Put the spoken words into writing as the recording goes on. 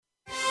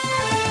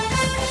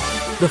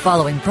The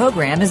following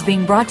program is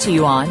being brought to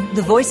you on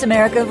the Voice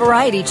America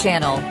Variety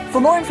Channel.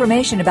 For more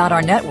information about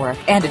our network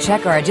and to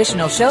check our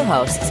additional show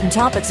hosts and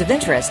topics of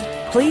interest,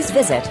 please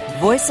visit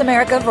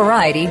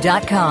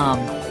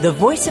voiceamericavariety.com. The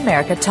Voice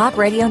America Talk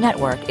Radio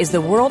Network is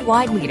the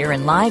worldwide leader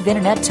in live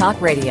Internet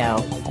talk radio.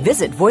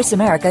 Visit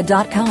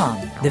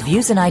voiceamerica.com. The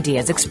views and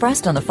ideas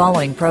expressed on the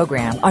following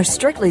program are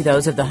strictly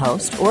those of the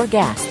host or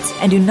guests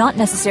and do not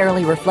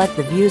necessarily reflect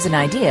the views and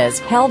ideas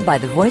held by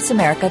the Voice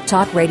America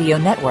Talk Radio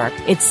Network,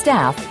 its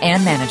staff,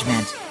 and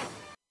management.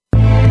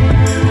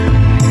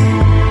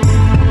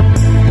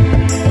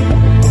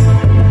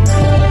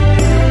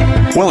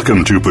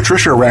 Welcome to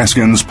Patricia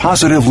Raskin's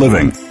Positive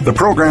Living, the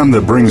program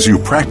that brings you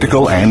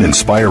practical and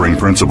inspiring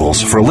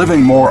principles for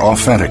living more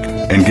authentic,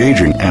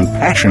 engaging, and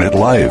passionate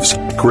lives.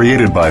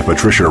 Created by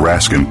Patricia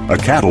Raskin, a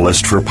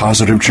catalyst for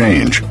positive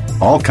change.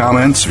 All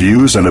comments,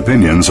 views, and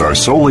opinions are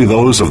solely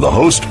those of the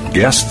host,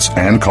 guests,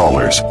 and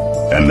callers.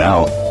 And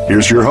now,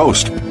 here's your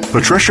host,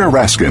 Patricia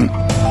Raskin.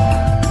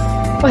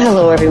 Well,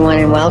 hello, everyone,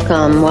 and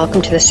welcome.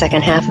 Welcome to the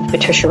second half of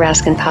Patricia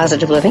Raskin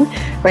Positive Living,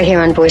 right here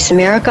on Voice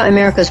America,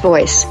 America's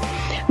Voice.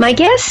 My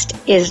guest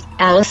is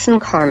Allison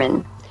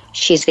Carmen.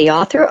 She's the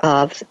author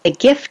of The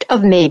Gift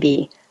of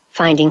Maybe,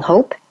 Finding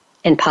Hope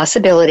and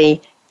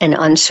Possibility in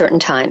Uncertain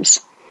Times.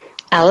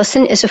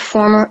 Allison is a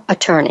former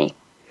attorney.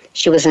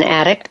 She was an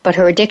addict, but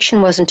her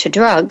addiction wasn't to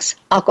drugs,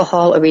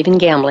 alcohol, or even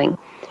gambling.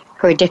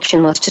 Her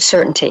addiction was to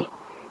certainty.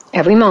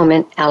 Every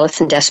moment,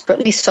 Allison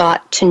desperately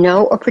sought to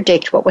know or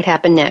predict what would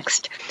happen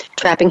next,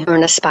 trapping her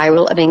in a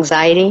spiral of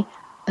anxiety,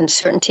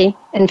 uncertainty,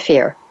 and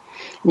fear.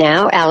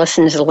 Now,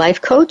 Allison is a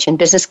life coach and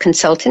business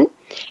consultant,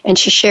 and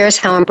she shares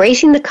how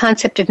embracing the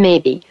concept of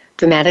maybe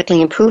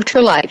dramatically improved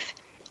her life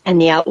and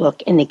the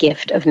outlook in the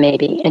gift of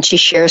maybe, and she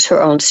shares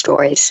her own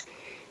stories.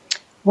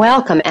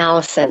 Welcome,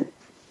 Allison.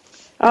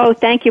 Oh,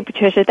 thank you,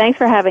 Patricia. Thanks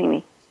for having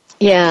me.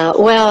 Yeah,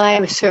 well,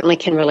 I certainly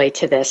can relate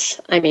to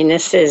this. I mean,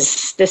 this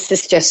is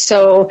just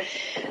so,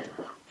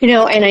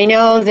 and I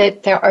know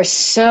that there are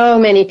so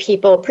many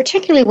people,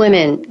 particularly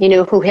women,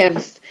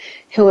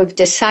 who have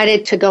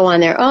decided to go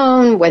on their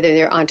own, whether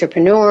they're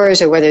entrepreneurs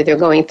or whether they're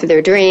going for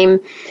their dream,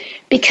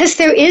 because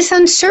there is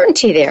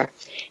uncertainty there,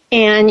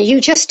 and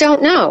you just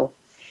don't know.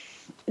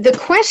 The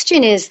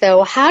question is,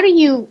 though, how do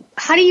you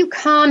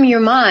calm your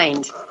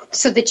mind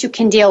so that you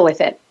can deal with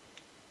it?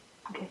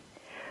 Okay.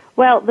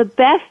 Well, the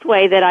best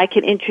way that I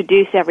can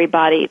introduce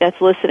everybody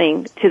that's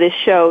listening to this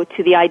show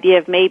to the idea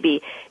of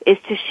maybe is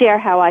to share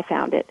how I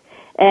found it.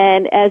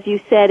 And as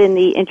you said in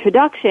the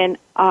introduction,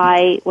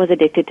 I was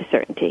addicted to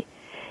certainty.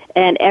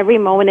 And every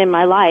moment in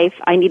my life,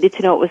 I needed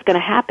to know what was going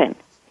to happen.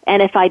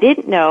 And if I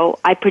didn't know,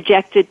 I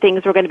projected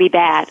things were going to be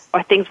bad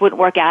or things wouldn't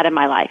work out in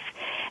my life.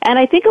 And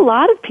I think a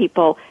lot of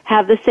people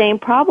have the same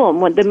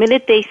problem. When the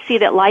minute they see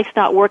that life's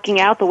not working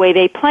out the way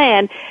they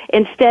plan,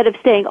 instead of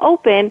staying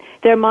open,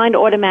 their mind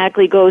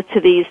automatically goes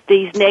to these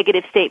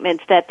negative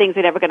statements that things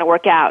are never going to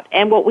work out.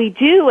 And what we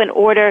do in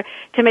order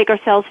to make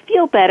ourselves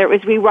feel better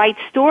is we write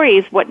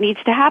stories what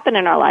needs to happen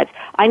in our lives.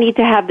 I need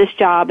to have this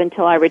job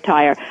until I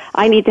retire.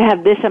 I need to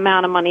have this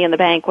amount of money in the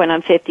bank when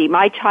I'm 50.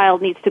 My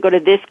child needs to go to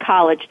this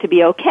college to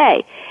be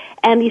okay.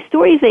 And these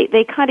stories,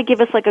 they kind of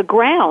give us like a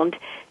ground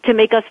to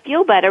make us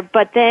feel better,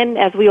 but then,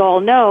 as we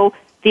all know,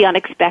 the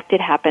unexpected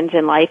happens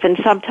in life, and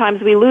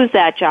sometimes we lose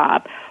that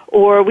job,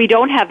 or we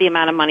don't have the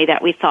amount of money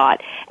that we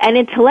thought. And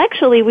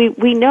intellectually,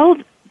 we know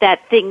that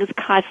things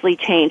constantly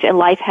change and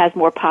life has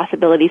more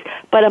possibilities,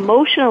 but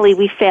emotionally,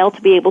 we fail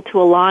to be able to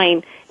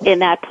align in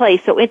that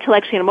place. So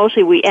intellectually and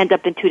emotionally, we end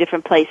up in two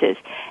different places.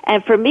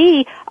 And for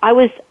me,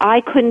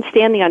 I couldn't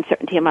stand the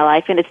uncertainty in my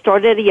life, and it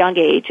started at a young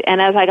age.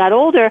 And as I got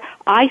older,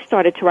 I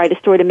started to write a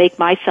story to make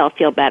myself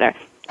feel better.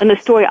 And the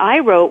story I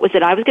wrote was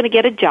that I was going to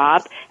get a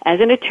job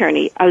as an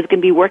attorney. I was going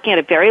to be working at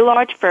a very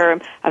large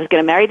firm. I was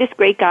going to marry this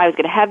great guy. I was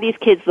going to have these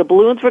kids. The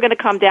balloons were going to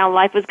come down.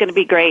 Life was going to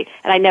be great.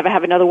 And I'd never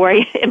have another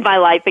worry in my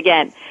life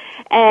again.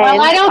 And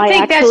well, I don't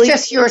think that's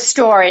just your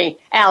story,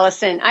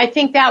 Allison. I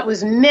think that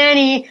was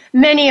many,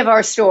 many of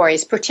our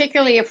stories,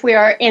 particularly if we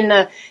are in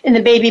the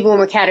baby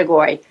boomer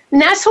category.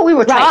 And that's what we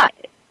were taught.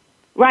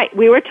 Right.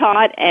 We were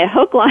taught,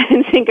 hook, line,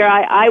 and sinker.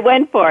 I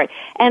went for it.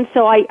 And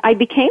so I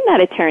became that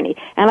attorney,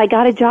 and I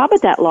got a job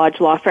at that large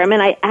law firm, and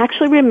I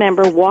actually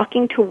remember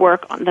walking to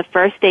work on the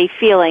first day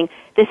feeling,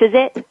 this is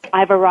it.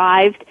 I've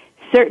arrived.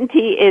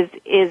 Certainty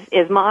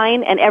is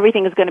mine, and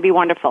everything is going to be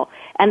wonderful.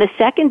 And the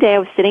second day I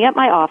was sitting at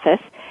my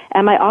office,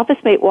 and my office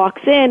mate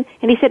walks in,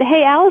 and he said,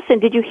 hey, Allison,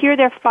 did you hear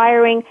they're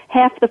firing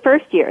half the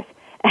first years?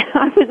 And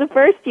I was a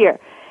first year.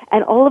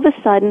 And all of a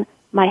sudden,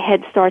 my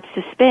head starts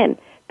to spin,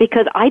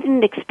 because I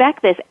didn't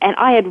expect this, and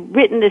I had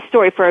written this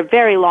story for a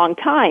very long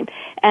time,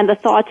 and the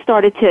thoughts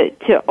started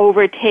to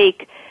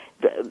overtake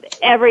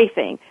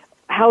everything.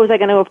 How was I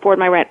going to afford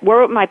my rent? What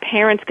were my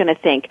parents going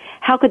to think?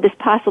 How could this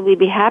possibly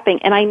be happening?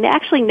 And I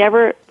actually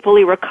never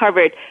fully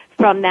recovered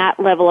from that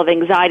level of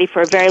anxiety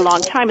for a very long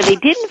time, and they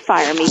didn't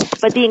fire me,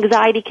 but the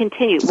anxiety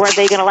continued. Were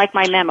they going to like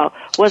my memo?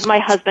 Was my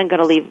husband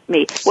going to leave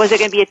me? Was there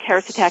going to be a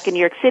terrorist attack in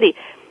New York City?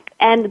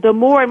 And the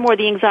more and more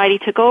the anxiety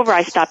took over,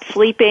 I stopped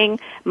sleeping,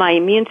 my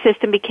immune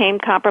system became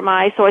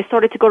compromised, so I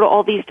started to go to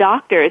all these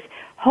doctors,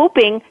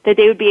 hoping that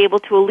they would be able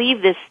to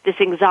alleviate this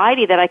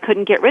anxiety that I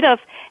couldn't get rid of.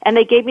 And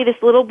they gave me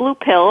this little blue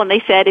pill, and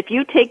they said, if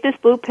you take this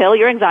blue pill,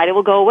 your anxiety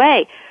will go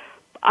away.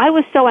 I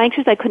was so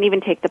anxious I couldn't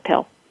even take the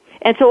pill.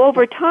 And so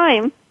over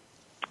time,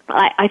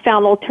 I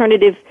found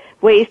alternative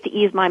ways to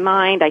ease my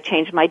mind. I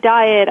changed my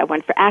diet. I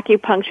went for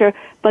acupuncture.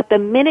 But the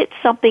minute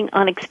something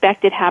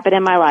unexpected happened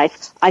in my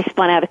life, I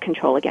spun out of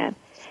control again.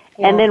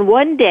 Yeah. And then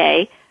one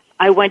day,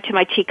 I went to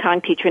my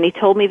Qigong teacher, and he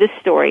told me this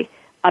story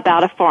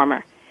about a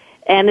farmer.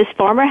 And this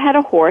farmer had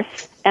a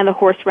horse, and the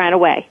horse ran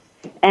away.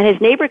 And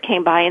his neighbor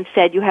came by and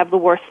said, you have the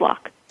worst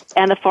luck.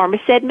 And the farmer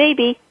said,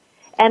 maybe.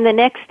 And the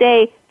next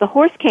day, the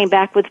horse came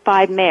back with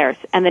 5 mares.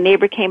 And the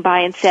neighbor came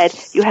by and said,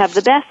 you have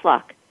the best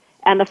luck.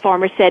 And the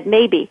farmer said,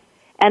 maybe.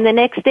 And the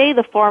next day,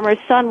 the farmer's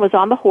son was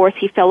on the horse.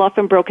 He fell off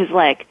and broke his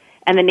leg.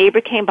 And the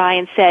neighbor came by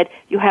and said,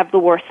 you have the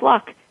worst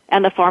luck.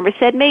 And the farmer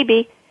said,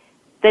 maybe.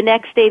 The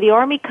next day, the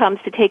army comes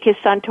to take his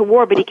son to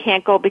war, but he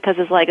can't go because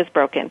his leg is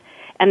broken.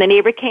 And the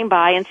neighbor came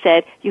by and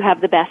said, you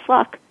have the best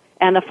luck.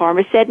 And the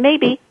farmer said,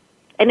 maybe.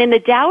 And in the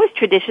Taoist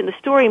tradition, the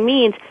story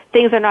means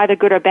things are neither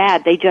good or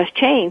bad. They just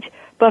change.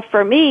 But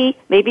for me,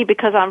 maybe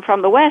because I'm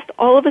from the West,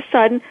 all of a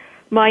sudden,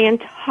 my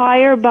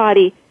entire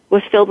body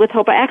was filled with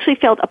hope. I actually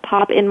felt a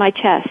pop in my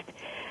chest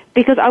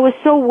because I was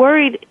so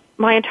worried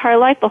my entire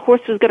life the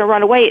horse was going to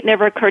run away. It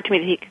never occurred to me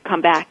that he could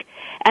come back.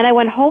 And I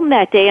went home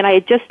that day, and I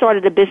had just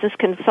started a business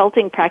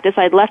consulting practice.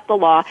 I had left the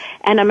law,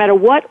 and no matter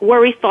what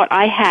worry thought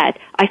I had,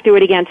 I threw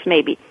it against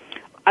maybe.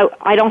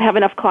 I don't have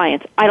enough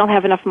clients. I don't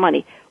have enough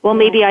money. Well,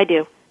 maybe I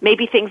do.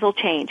 Maybe things will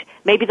change.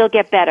 Maybe they'll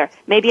get better.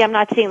 Maybe I'm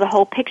not seeing the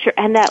whole picture.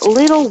 And that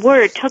little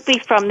word took me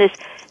from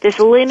this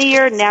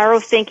linear, narrow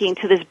thinking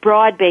to this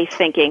broad-based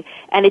thinking,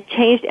 and it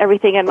changed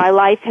everything, and my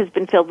life has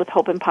been filled with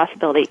hope and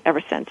possibility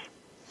ever since.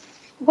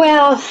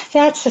 Well,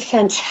 that's a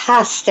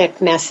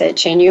fantastic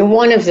message, and you're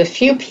one of the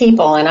few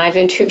people, and I've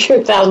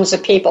interviewed thousands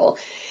of people,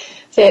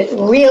 that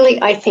really,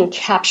 I think,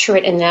 capture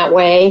it in that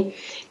way,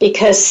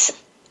 because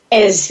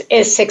as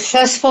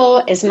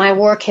successful as my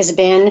work has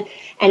been,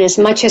 and as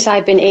much as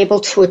I've been able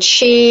to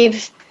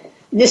achieve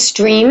this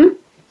dream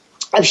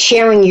of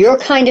sharing your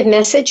kind of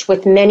message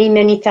with many,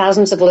 many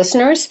thousands of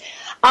listeners,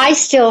 I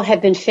still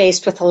have been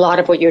faced with a lot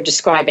of what you're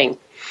describing.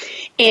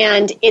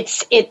 And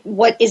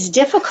what is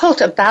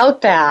difficult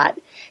about that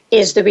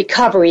is the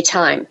recovery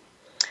time,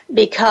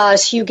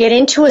 because you get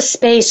into a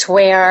space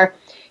where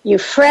you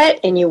fret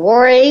and you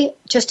worry,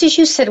 just as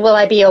you said, will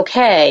I be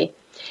okay?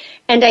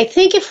 And I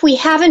think if we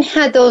haven't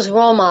had those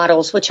role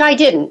models, which I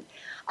didn't,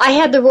 I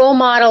had the role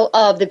model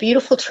of the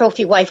beautiful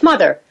trophy wife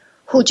mother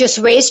who just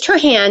raised her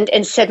hand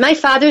and said my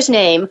father's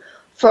name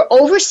for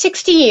over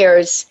 60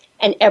 years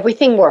and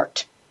everything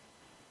worked.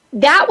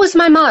 That was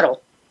my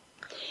model.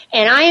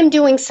 And I am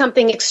doing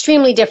something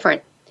extremely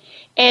different.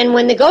 And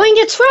when the going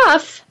gets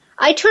rough,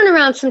 I turn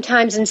around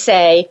sometimes and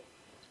say,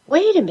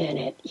 wait a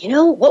minute,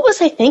 what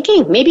was I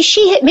thinking? Maybe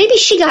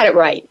she got it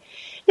right.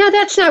 Now,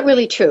 that's not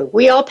really true.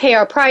 We all pay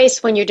our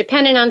price. When you're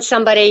dependent on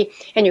somebody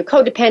and you're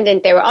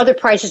codependent, there are other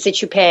prices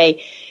that you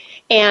pay.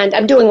 And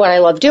I'm doing what I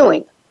love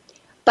doing.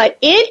 But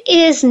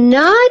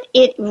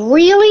it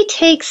really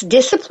takes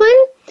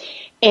discipline,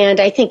 and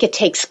I think it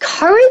takes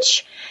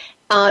courage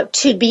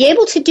to be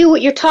able to do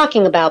what you're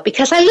talking about,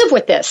 because I live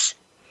with this.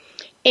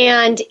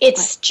 And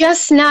it's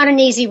just not an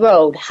easy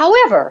road.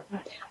 However,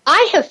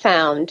 I have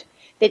found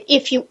that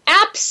if you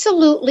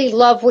absolutely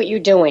love what you're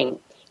doing,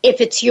 if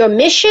it's your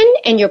mission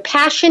and your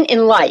passion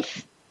in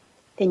life,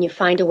 then you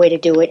find a way to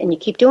do it and you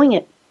keep doing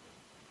it.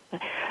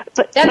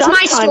 But that's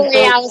my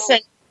story, Allison.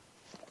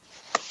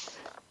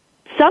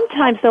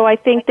 Sometimes, though, I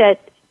think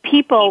that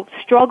people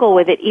struggle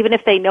with it, even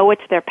if they know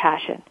it's their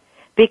passion,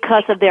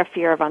 because of their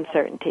fear of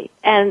uncertainty.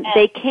 And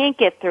they can't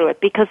get through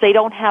it because they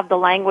don't have the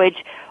language,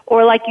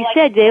 or like you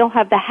said, they don't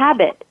have the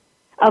habit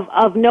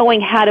of knowing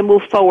how to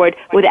move forward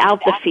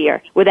without the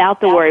fear,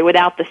 without the worry,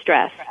 without the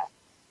stress.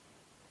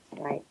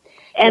 Right.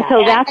 And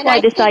so that's why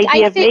this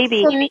idea of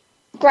maybe...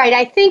 Right.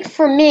 I think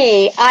for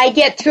me, I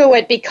get through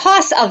it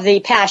because of the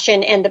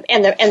passion and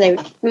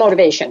the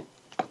motivation.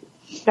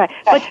 Right.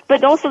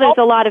 But also there's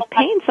a lot of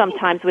pain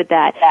sometimes with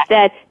that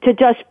to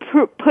just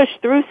push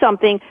through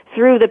something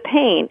through the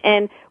pain.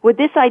 And with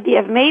this idea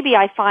of maybe,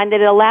 I find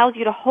that it allows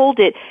you to hold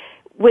it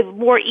with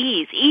more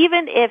ease,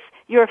 even if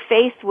you're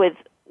faced with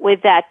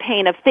that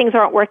pain of things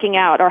aren't working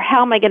out or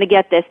how am I going to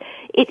get this.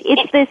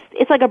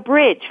 It's like a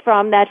bridge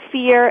from that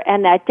fear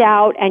and that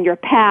doubt and your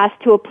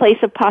past to a place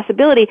of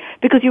possibility,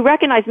 because you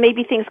recognize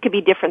maybe things could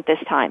be different this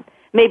time.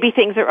 Maybe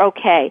things are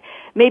okay.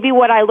 Maybe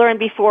what I learned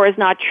before is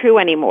not true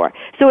anymore.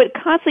 So it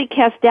constantly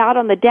casts doubt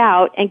on the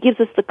doubt and gives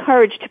us the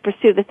courage to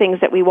pursue the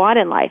things that we want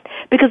in life.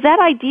 Because that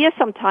idea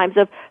sometimes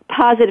of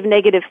positive,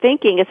 negative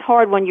thinking is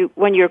hard when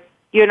you're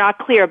you're not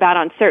clear about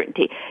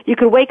uncertainty. You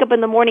could wake up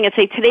in the morning and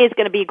say, today is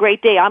going to be a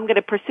great day. I'm going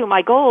to pursue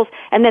my goals.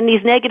 And then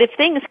these negative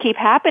things keep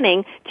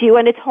happening to you,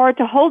 and it's hard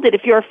to hold it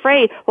if you're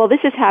afraid, well,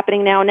 this is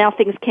happening now, and now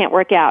things can't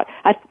work out.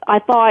 I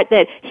thought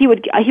that he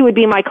would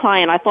be my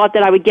client. I thought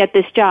that I would get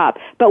this job.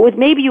 But with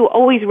maybe you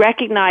always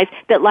recognize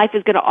that life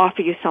is going to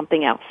offer you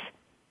something else.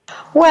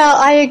 Well,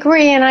 I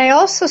agree, and I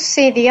also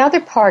see the other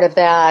part of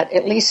that,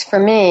 at least for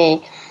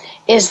me,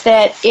 is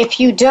that if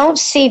you don't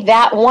see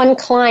that one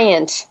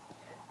client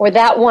or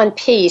that one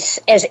piece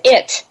as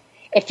it,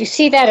 if you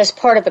see that as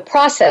part of the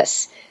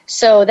process,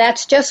 so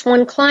that's just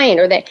one client,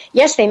 or that,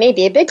 yes, they may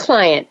be a big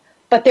client,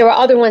 but there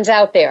are other ones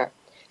out there.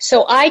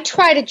 So I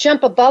try to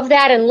jump above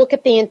that and look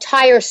at the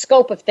entire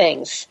scope of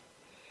things.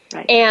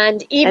 Right.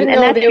 And even and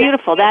though that's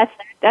beautiful. That's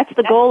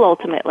the goal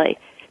ultimately.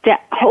 To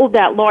hold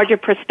that larger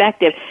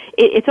perspective.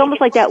 It's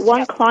almost like that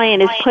one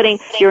client is putting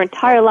your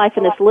entire life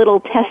in this little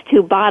test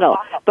tube bottle.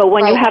 But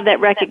when you have that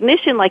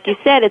recognition, like you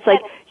said, it's like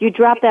you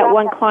drop that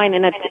one client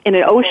in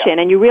an ocean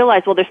and you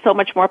realize, well, there's so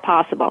much more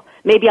possible.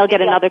 Maybe I'll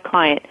get another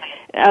client.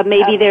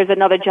 Maybe there's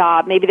another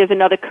job. Maybe there's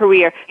another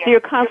career. So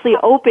you're constantly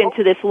open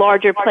to this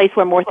larger place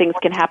where more things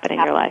can happen in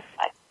your life.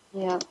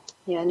 Yeah,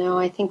 no,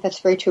 I think that's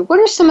very true. What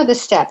are some of the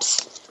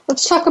steps?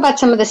 Let's talk about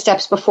some of the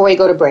steps before we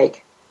go to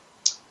break.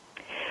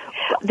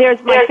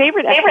 There's my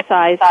favorite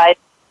exercise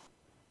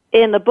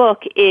in the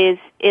book is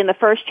in the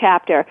first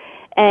chapter.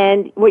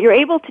 And what you're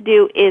able to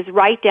do is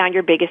write down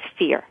your biggest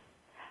fear.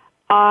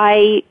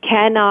 I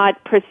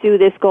cannot pursue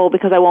this goal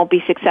because I won't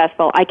be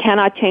successful. I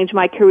cannot change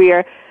my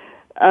career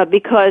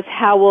because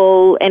how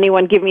will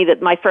anyone give me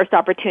my first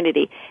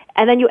opportunity?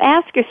 And then you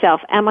ask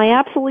yourself, am I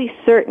absolutely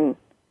certain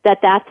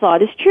that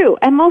thought is true?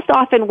 And most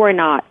often we're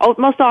not.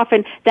 Most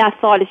often that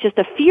thought is just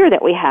a fear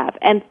that we have,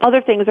 and other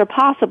things are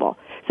possible.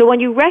 So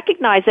when you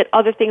recognize that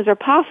other things are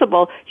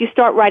possible, you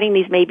start writing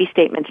these maybe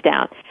statements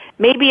down.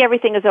 Maybe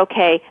everything is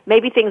okay.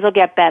 Maybe things will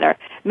get better.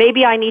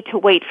 Maybe I need to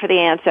wait for the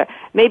answer.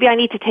 Maybe I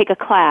need to take a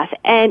class.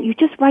 And you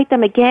just write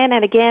them again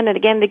and again and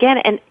again and again.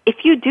 And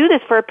if you do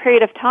this for a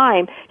period of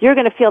time, you're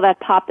going to feel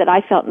that pop that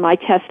I felt in my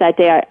chest that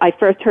day I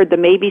first heard the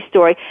maybe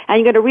story. And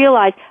you're going to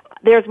realize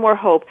there's more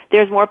hope.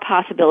 There's more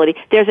possibility.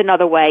 There's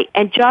another way.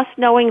 And just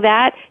knowing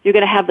that, you're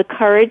going to have the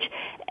courage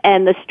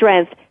and the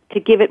strength to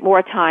give it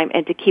more time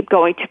and to keep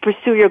going, to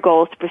pursue your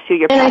goals, to pursue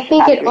your passion. And I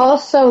think it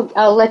also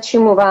lets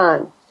you move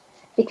on.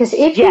 Because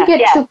if you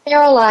get too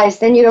paralyzed,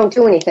 then you don't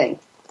do anything.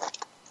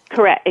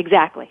 Correct,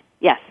 exactly,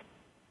 yes.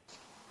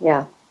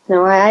 Yeah,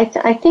 no, I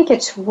think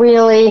it's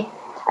really,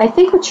 I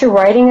think what you're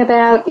writing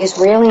about is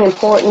really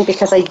important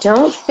because I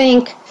don't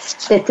think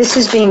that this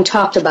is being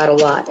talked about a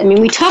lot. I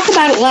mean, we talk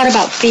about a lot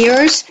about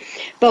fears,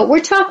 but we're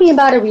talking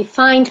about a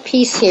refined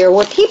piece here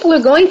where people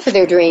are going for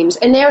their dreams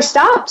and they're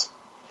stopped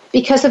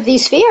because of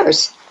these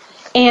fears,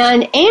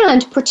 and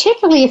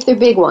particularly if they're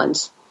big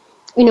ones.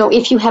 You know,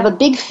 if you have a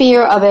big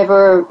fear of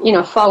ever,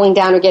 falling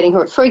down or getting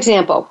hurt. For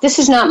example, this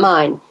is not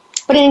mine,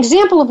 but an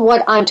example of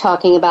what I'm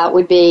talking about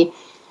would be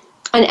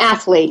an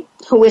athlete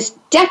who is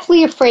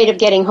deathly afraid of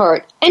getting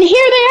hurt. And here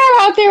they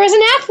are out there as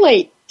an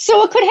athlete,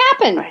 so it could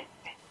happen. Right.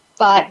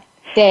 But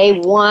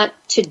they want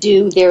to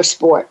do their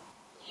sport.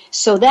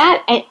 So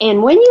that,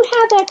 and when you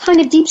have that kind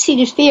of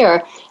deep-seated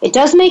fear, it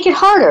does make it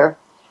harder.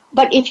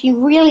 But if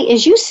you really,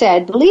 as you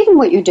said, believe in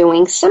what you're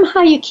doing,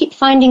 somehow you keep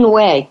finding a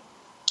way.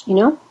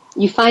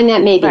 You find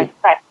that maybe.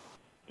 Right.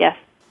 Yes.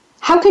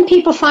 How can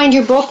people find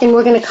your book? And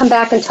we're going to come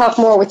back and talk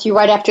more with you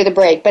right after the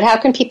break. But how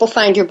can people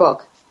find your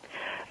book?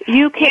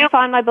 You can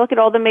find my book at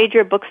all the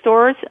major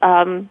bookstores,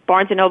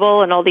 Barnes &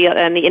 Noble and all the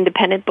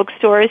independent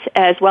bookstores,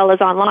 as well as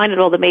online at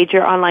all the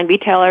major online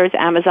retailers,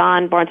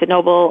 Amazon, Barnes &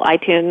 Noble,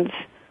 iTunes.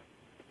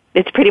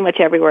 It's pretty much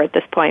everywhere at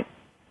this point.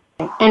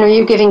 And are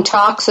you giving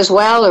talks as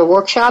well or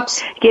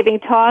workshops? Giving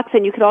talks,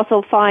 and you can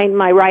also find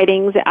my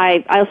writings.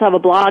 I also have a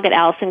blog at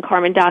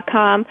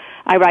AllisonCarmen.com.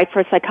 I write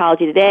for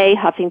Psychology Today,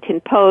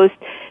 Huffington Post.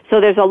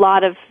 So there's a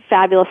lot of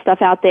fabulous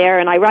stuff out there.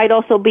 And I write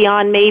also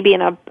beyond maybe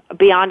and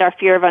beyond our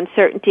fear of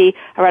uncertainty.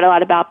 I write a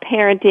lot about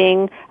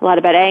parenting, a lot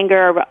about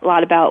anger, a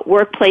lot about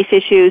workplace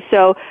issues.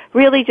 So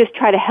really just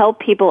try to help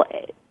people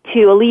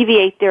to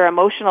alleviate their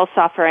emotional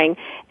suffering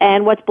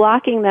and what's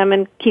blocking them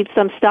and keeps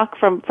them stuck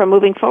from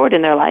moving forward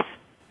in their life.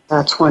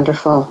 That's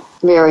wonderful.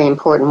 Very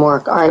important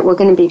work. All right, we're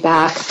going to be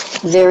back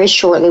very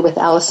shortly with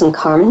Allison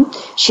Carmen.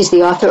 She's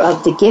the author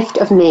of The Gift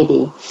of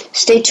Maybe.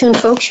 Stay tuned,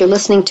 folks. You're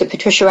listening to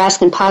Patricia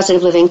Raskin,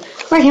 Positive Living,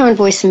 right here on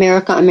Voice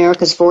America,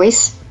 America's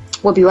Voice.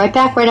 We'll be right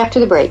back right after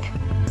the break.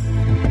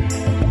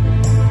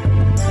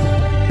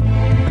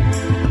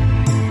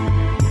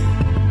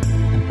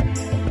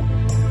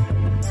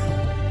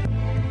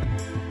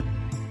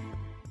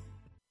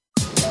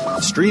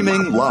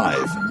 Streaming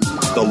live.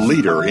 The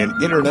leader in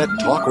Internet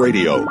talk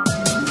radio.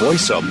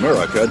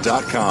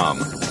 VoiceAmerica.com.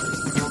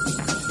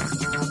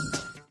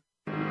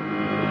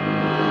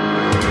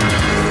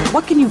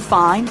 What can you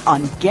find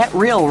on Get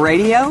Real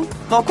Radio?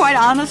 Well, quite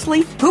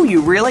honestly, who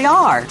you really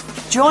are.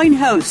 Join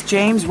host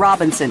James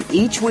Robinson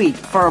each week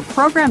for a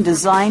program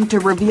designed to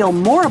reveal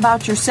more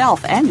about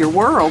yourself and your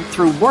world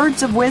through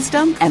words of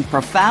wisdom and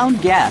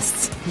profound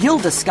guests. You'll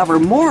discover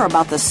more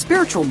about the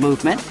spiritual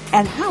movement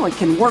and how it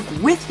can work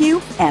with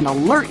you and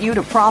alert you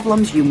to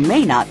problems you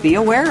may not be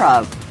aware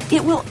of.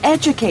 It will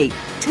educate,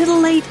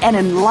 titillate, and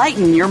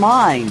enlighten your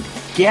mind.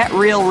 Get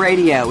Real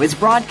Radio is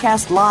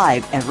broadcast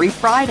live every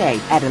Friday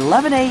at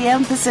 11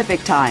 a.m.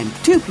 Pacific Time,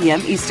 2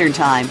 p.m. Eastern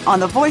Time on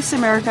the Voice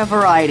America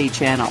Variety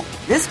Channel.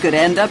 This could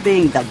end up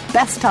being the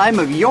best time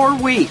of your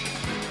week.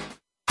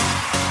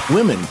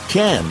 Women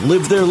can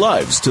live their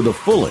lives to the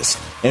fullest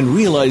and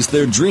realize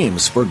their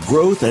dreams for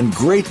growth and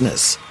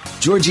greatness.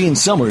 Georgine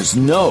Summers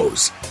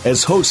knows.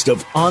 As host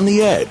of On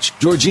the Edge,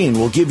 Georgine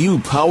will give you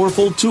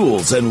powerful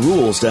tools and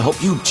rules to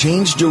help you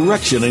change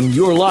direction in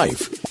your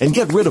life and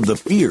get rid of the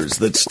fears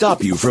that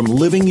stop you from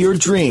living your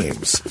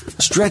dreams.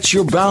 Stretch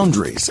your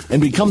boundaries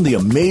and become the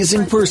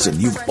amazing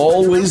person you've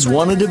always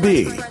wanted to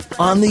be.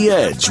 On the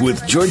Edge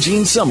with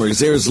Georgine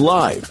Summers airs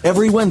live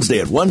every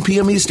Wednesday at 1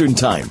 p.m. Eastern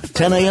Time,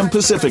 10 a.m.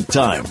 Pacific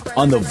Time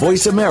on the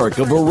Voice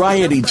America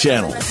Variety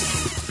Channel.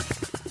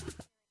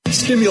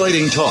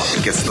 Stimulating talk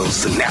gets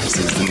those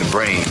synapses in the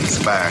brain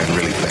firing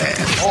really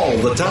fast. All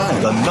the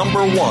time. The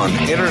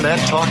 #1 internet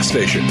talk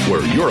station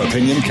where your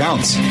opinion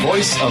counts.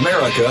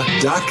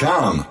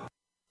 VoiceAmerica.com.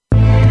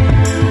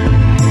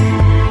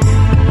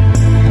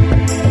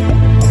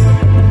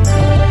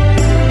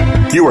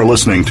 You are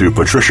listening to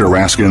Patricia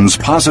Raskin's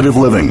Positive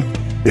Living.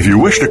 If you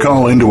wish to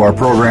call into our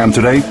program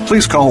today,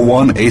 please call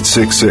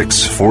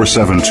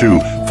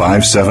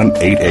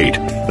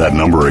 1-866-472-5788. That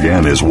number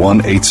again is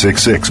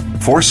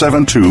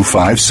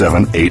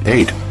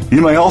 1-866-472-5788. You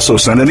may also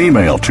send an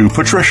email to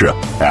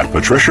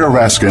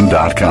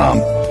patricia@patriciaraskin.com.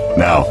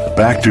 Now,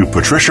 back to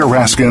Patricia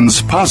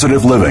Raskin's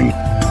Positive Living.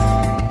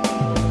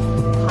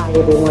 Hi,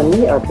 everyone.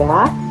 We are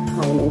back.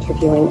 I am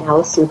interviewing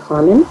Allison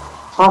Carmen,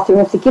 author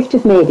of The Gift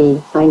of Maybe,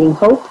 Finding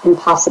Hope and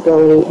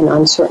Possibility in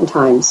Uncertain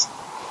Times.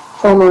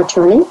 Former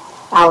attorney,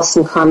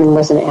 Allison Carmen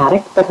was an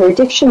addict, but her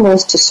addiction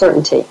was to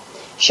certainty.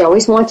 She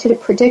always wanted to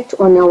predict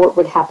or know what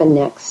would happen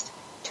next,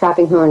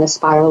 trapping her in a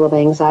spiral of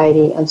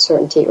anxiety,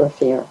 uncertainty, or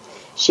fear.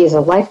 She is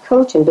a life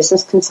coach and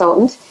business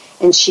consultant,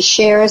 and she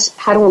shares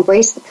how to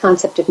embrace the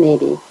concept of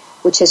maybe,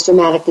 which has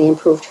dramatically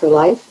improved her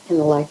life and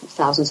the life of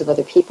thousands of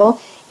other people,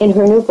 in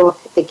her new book,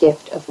 The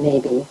Gift of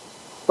Maybe.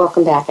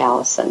 Welcome back,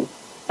 Allison.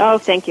 Oh,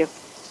 thank you.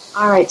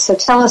 All right, so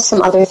tell us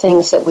some other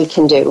things that we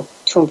can do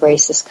to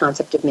embrace this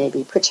concept of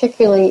maybe,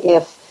 particularly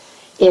if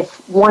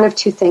one of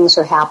two things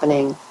are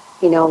happening.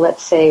 You know,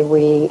 let's say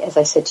as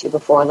I said to you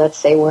before, let's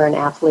say we're an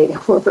athlete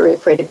and we're very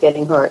afraid of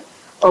getting hurt,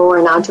 or we're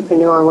an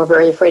entrepreneur and we're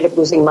very afraid of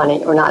losing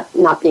money or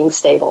not being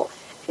stable.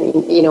 I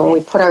mean, you know, when we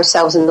put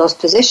ourselves in those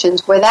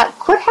positions where that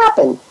could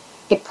happen.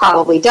 It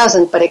probably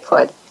doesn't, but it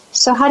could.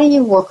 So how do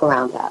you work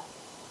around that?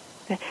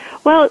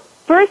 Well,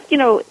 first, you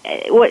know,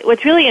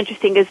 what's really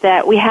interesting is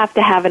that we have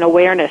to have an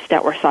awareness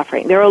that we're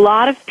suffering. There are a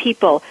lot of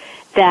people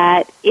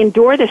that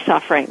endure the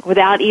suffering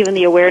without even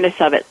the awareness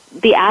of it.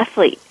 The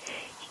athlete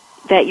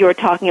that you're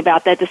talking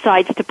about that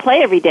decides to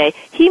play every day,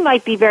 he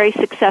might be very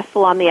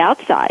successful on the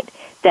outside,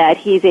 that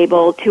he's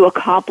able to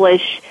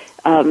accomplish,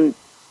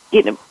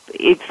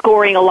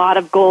 scoring a lot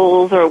of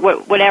goals or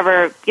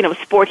whatever,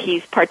 sport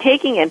he's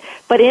partaking in.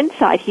 But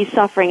inside he's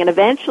suffering, and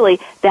eventually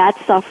that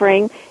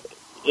suffering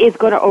is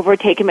going to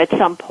overtake him at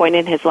some point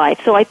in his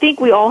life. So I think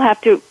we all have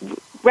to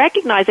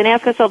recognize and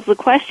ask ourselves the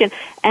question,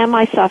 am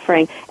I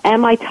suffering?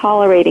 Am I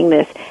tolerating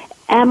this?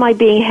 Am I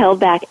being held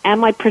back?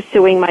 Am I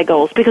pursuing my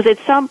goals? Because at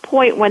some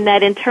point when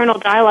that internal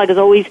dialogue is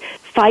always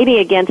fighting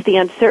against the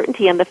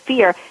uncertainty and the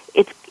fear,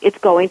 it's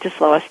going to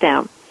slow us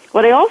down.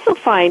 What I also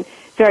find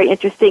very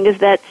interesting is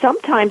that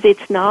sometimes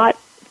it's not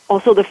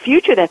also the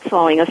future that's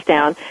slowing us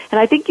down. And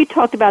I think you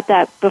talked about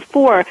that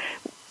before.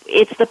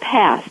 It's the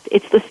past.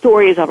 It's the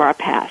stories of our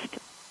past.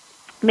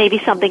 Maybe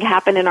something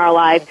happened in our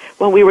lives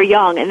when we were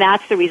young, and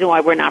that's the reason why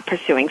we're not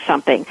pursuing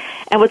something.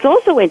 And what's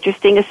also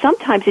interesting is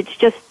sometimes it's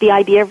just the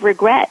idea of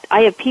regret.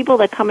 I have people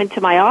that come into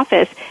my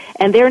office,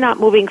 and they're not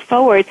moving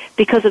forward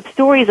because of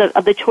stories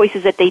of the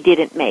choices that they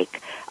didn't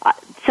make.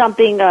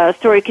 A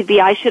story could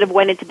be, I should have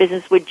went into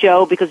business with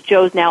Joe because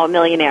Joe's now a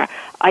millionaire.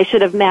 I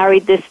should have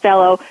married this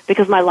fellow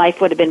because my life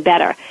would have been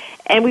better.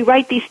 And we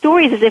write these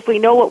stories as if we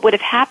know what would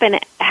have happened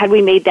had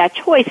we made that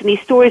choice. And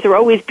these stories are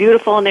always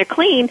beautiful and they're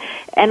clean,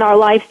 and our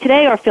lives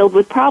today are filled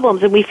with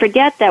problems. And we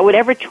forget that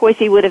whatever choice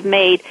he would have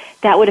made,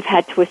 that would have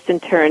had twists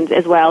and turns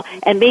as well,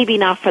 and maybe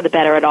not for the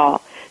better at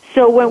all.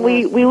 So when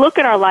we look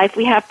at our life,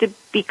 we have to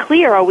be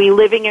clear. Are we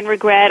living in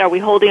regret? Are we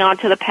holding on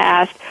to the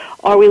past?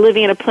 Are we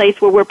living in a place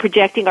where we're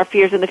projecting our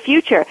fears in the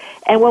future?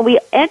 And when we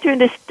enter in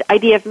this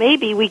idea of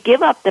maybe, we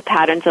give up the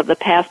patterns of the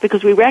past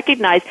because we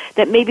recognize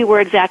that maybe we're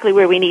exactly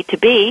where we need to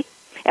be,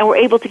 and we're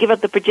able to give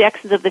up the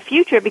projections of the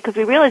future because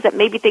we realize that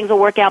maybe things will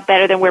work out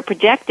better than we're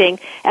projecting,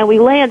 and we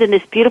land in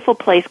this beautiful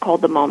place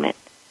called the moment.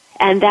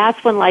 And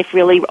that's when life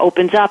really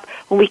opens up,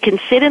 when we can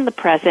sit in the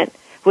present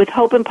with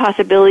hope and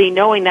possibility,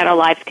 knowing that our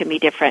lives can be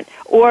different.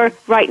 Or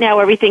right now,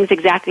 everything's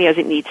exactly as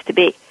it needs to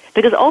be.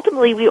 Because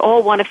ultimately we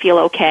all want to feel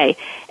okay.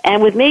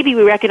 And with maybe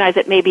we recognize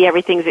that maybe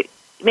everything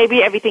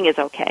is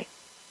okay.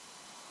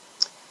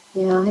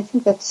 Yeah, I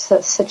think that's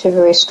such a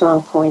very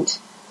strong point.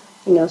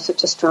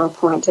 Such a strong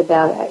point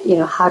about,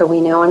 how do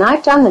we know? And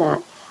I've done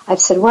that. I've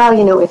said,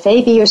 well, if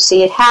A, B, or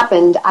C had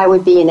happened, I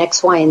would be in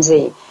X, Y, and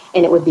Z,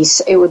 and it would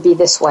be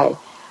this way.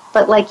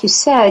 But like you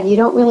said, you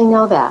don't really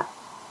know that.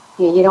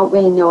 You don't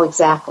really know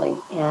exactly,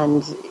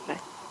 and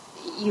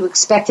you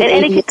expect it,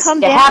 and it could come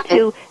down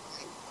to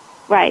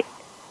right.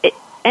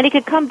 And it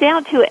could come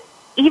down to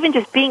even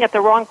just being at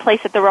the wrong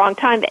place at the wrong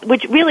time,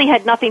 which really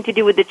had nothing to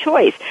do with the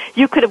choice.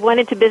 You could have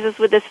went into business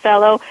with this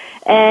fellow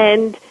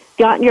and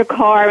got in your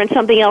car, and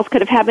something else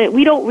could have happened.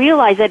 We don't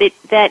realize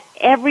that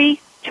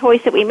every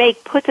choice that we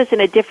make puts us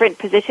in a different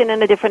position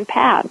and a different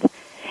path.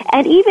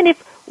 And even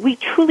if we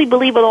truly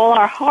believe with all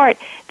our heart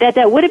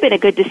that would have been a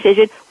good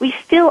decision, we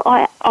still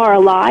are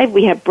alive,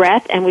 we have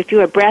breath, and if you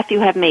have breath, you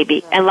have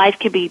maybe. And life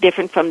can be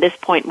different from this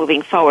point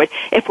moving forward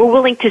if we're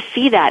willing to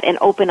see that and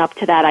open up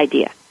to that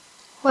idea.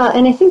 Well,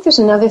 and I think there's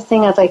another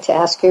thing I'd like to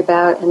ask you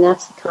about, and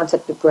that's the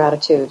concept of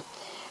gratitude.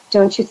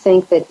 Don't you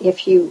think that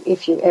if you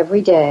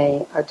every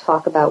day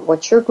talk about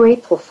what you're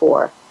grateful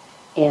for,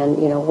 and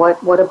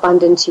what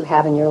abundance you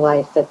have in your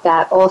life,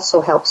 that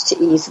also helps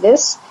to ease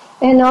this,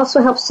 and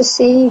also helps to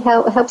see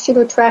how it helps you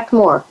to attract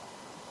more?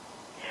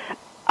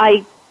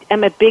 I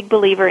am a big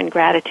believer in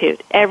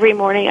gratitude. Every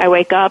morning I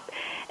wake up,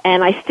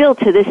 and I still,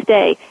 to this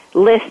day,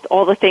 list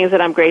all the things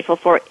that I'm grateful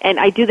for, and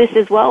I do this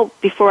as well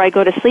before I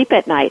go to sleep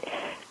at night.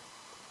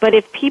 But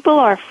if people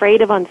are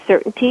afraid of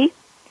uncertainty,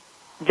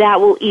 that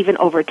will even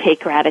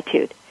overtake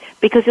gratitude.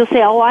 Because you'll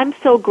say, oh, I'm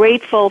so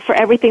grateful for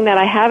everything that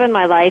I have in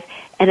my life,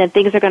 and then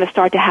things are going to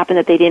start to happen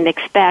that they didn't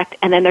expect,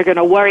 and then they're going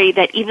to worry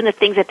that even the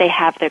things that they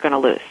have, they're going to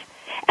lose.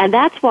 And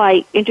that's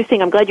why,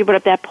 interesting, I'm glad you brought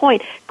up that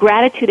point,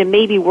 gratitude and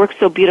maybe work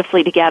so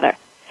beautifully together.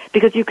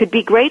 Because you could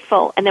be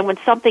grateful, and then when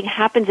something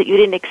happens that you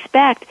didn't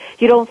expect,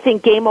 you don't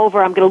think, game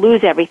over, I'm going to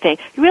lose everything.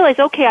 You realize,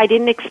 okay, I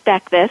didn't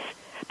expect this,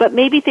 but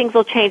maybe things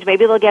will change,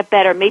 maybe they'll get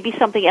better, maybe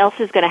something else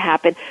is going to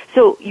happen.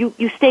 So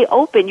you stay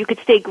open, you could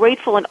stay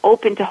grateful and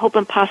open to hope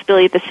and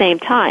possibility at the same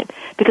time.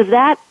 Because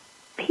that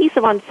piece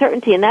of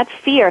uncertainty and that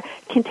fear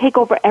can take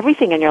over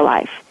everything in your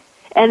life.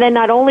 And then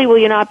not only will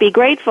you not be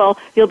grateful,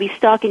 you'll be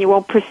stuck and you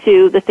won't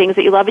pursue the things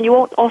that you love, and you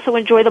won't also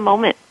enjoy the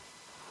moment.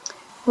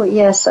 Well,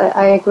 yes,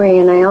 I agree,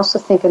 and I also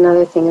think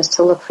another thing is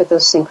to look for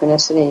those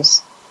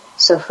synchronicities.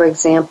 So, for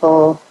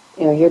example,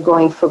 you're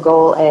going for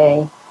goal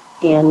A,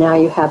 and now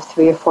you have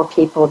 3 or 4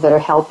 people that are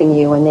helping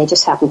you, and they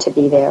just happen to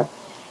be there.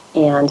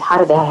 And how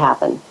did that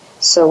happen?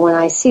 So when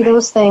I see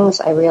those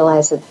things, I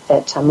realize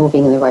that I'm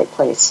moving in the right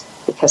place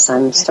because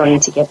I'm starting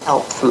to get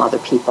help from other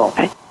people.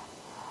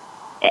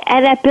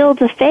 And that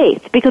builds a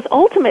faith, because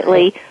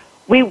ultimately,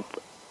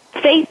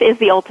 faith is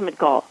the ultimate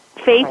goal.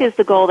 Faith is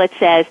the goal that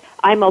says,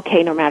 I'm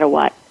okay no matter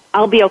what.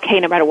 I'll be okay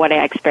no matter what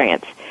I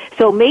experience.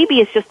 So maybe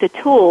it's just a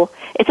tool.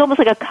 It's almost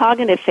like a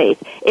cognitive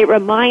faith. It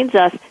reminds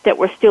us that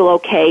we're still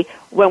okay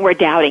when we're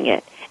doubting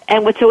it.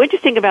 And what's so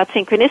interesting about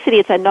synchronicity,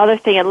 it's another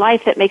thing in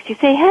life that makes you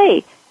say,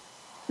 hey,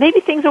 maybe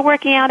things are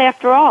working out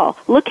after all.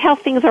 Look how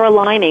things are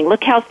aligning.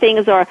 Look how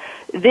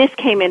this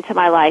came into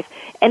my life.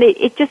 And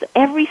it just,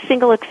 every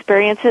single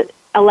experience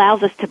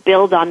allows us to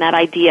build on that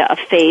idea of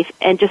faith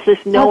and just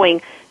this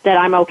knowing that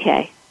I'm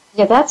okay.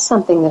 Yeah, that's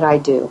something that I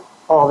do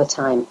all the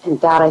time, and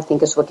that I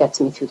think is what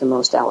gets me through the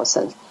most,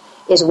 Allison,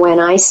 is when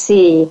I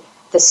see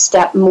the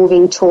step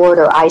moving toward,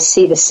 or I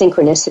see the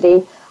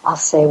synchronicity, I'll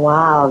say,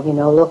 wow,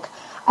 look.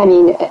 I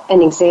mean,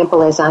 an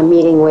example is I'm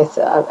meeting with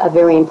a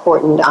very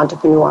important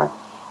entrepreneur,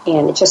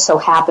 and it just so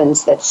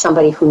happens that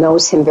somebody who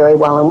knows him very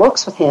well and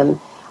works with him,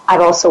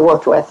 I've also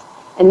worked with.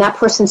 And that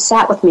person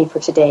sat with me for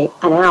today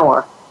an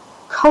hour,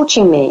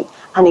 coaching me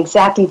on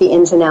exactly the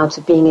ins and outs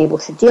of being able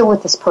to deal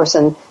with this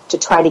person to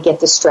try to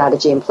get this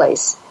strategy in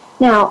place.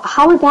 Now,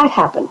 how did that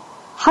happen?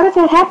 How did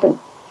that happen?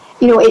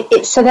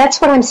 So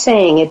that's what I'm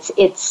saying.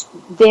 It's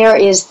there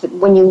is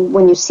when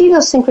you see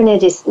those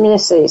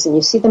synchronicities and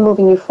you see them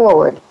moving you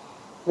forward,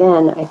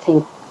 then I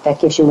think that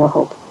gives you more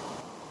hope.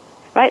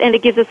 Right, and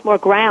it gives us more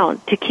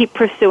ground to keep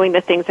pursuing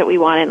the things that we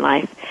want in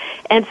life.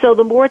 And so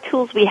the more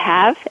tools we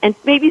have, and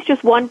maybe it's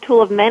just one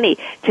tool of many,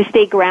 to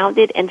stay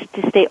grounded and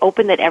to stay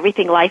open that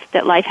everything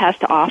that life has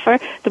to offer,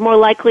 the more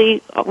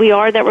likely we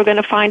are that we're going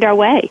to find our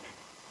way.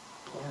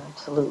 Yeah,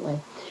 absolutely.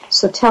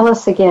 So tell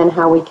us again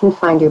how we can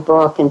find your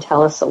book, and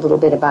tell us a little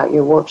bit about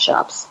your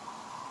workshops.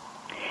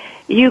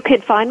 You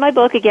could find my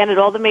book, again, at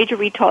all the major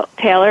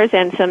retailers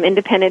and some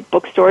independent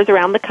bookstores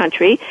around the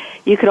country.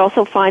 You could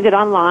also find it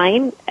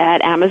online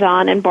at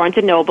Amazon and Barnes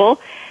 & Noble.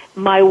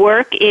 My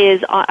work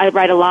is, I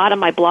write a lot on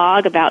my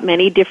blog about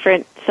many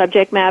different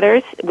subject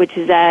matters, which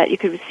is you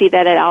can see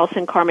that at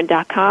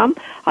AllisonCarmen.com.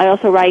 I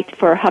also write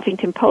for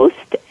Huffington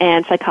Post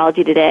and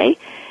Psychology Today.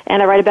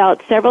 And I write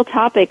about several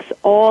topics,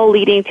 all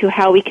leading to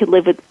how we could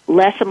live with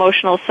less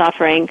emotional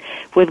suffering,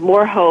 with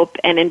more hope,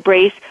 and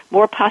embrace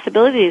more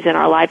possibilities in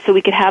our life so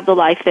we could have the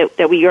life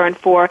that we yearn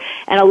for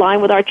and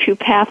align with our true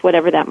path,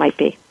 whatever that might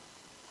be.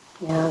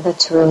 Yeah,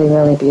 that's really,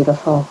 really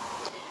beautiful.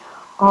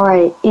 All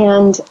right.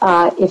 And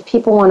if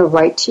people want to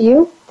write to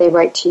you, they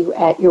write to you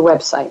at your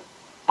website,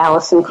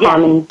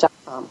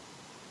 AllisonCarmen.com.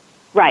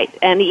 Right.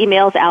 And the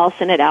email is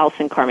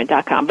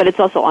Allison@AllisonCarmen.com, but it's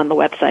also on the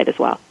website as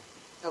well.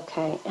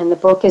 Okay. And the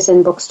book is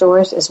in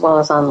bookstores as well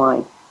as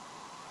online?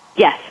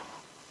 Yes.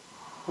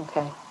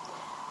 Okay.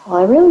 Well,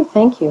 I really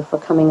thank you for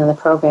coming on the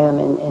program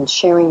and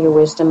sharing your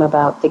wisdom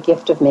about the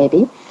gift of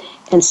maybe.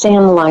 And stay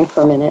on the line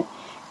for a minute.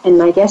 And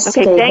my guest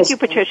today... Thank you,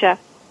 Patricia.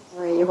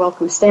 All right, you're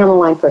welcome. Stay on the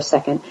line for a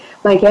second.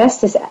 My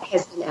guest has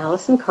been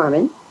Allison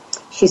Carmen.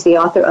 She's the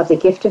author of The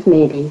Gift of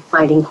Maybe,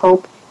 Finding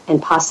Hope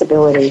and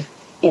Possibility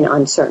in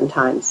Uncertain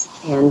Times.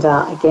 And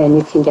again,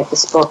 you can get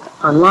this book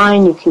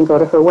online. You can go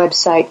to her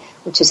website,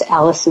 which is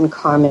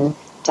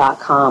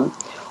AllisonCarmen.com.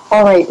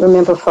 All right,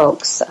 remember,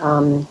 folks,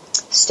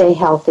 stay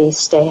healthy,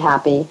 stay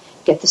happy,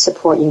 get the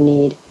support you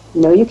need.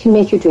 Know you can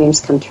make your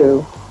dreams come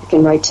true. You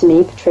can write to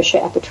me,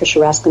 Patricia at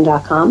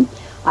patriciaraskin.com.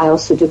 I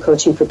also do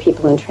coaching for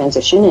people in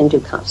transition and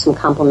do some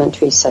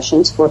complimentary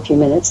sessions for a few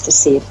minutes to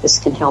see if this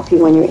can help you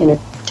when you're in a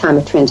time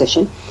of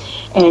transition.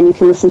 And you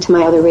can listen to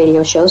my other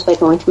radio shows by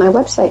going to my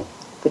website,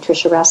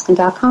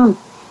 patriciaraskin.com.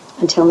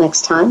 Until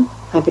next time,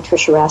 I'm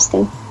Patricia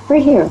Raskin,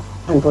 right here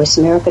on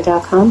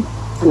VoiceAmerica.com,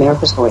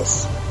 America's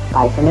Voice.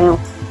 Bye for now.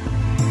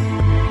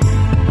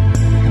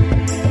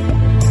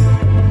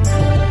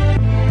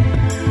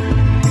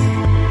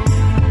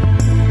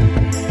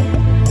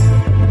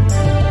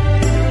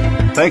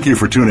 Thank you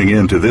for tuning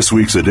in to this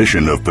week's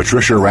edition of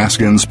Patricia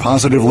Raskin's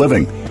Positive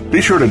Living.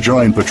 Be sure to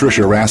join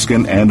Patricia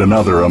Raskin and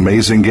another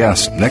amazing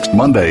guest next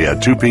Monday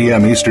at 2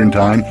 p.m. Eastern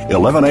Time,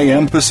 11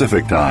 a.m.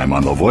 Pacific Time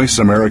on the Voice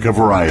America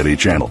Variety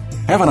Channel.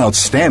 Have an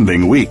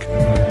outstanding week.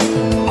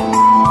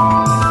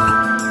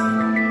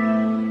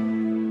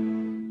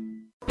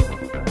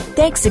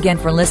 Thanks again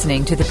for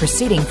listening to the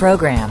preceding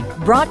program,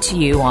 brought to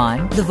you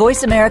on the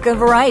Voice America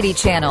Variety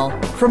Channel.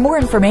 For more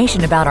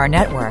information about our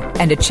network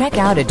and to check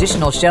out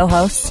additional show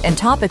hosts and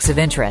topics of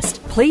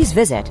interest, please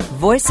visit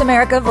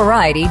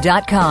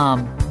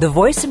VoiceAmericaVariety.com. The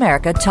Voice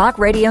America Talk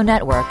Radio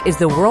Network is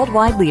the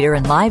worldwide leader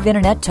in live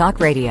Internet talk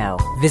radio.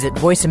 Visit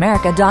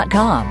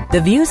VoiceAmerica.com.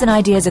 The views and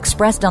ideas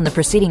expressed on the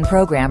preceding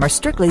program are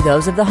strictly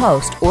those of the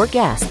host or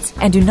guests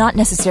and do not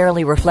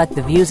necessarily reflect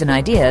the views and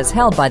ideas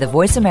held by the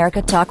Voice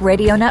America Talk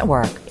Radio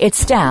Network, its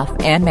staff,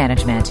 and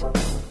management.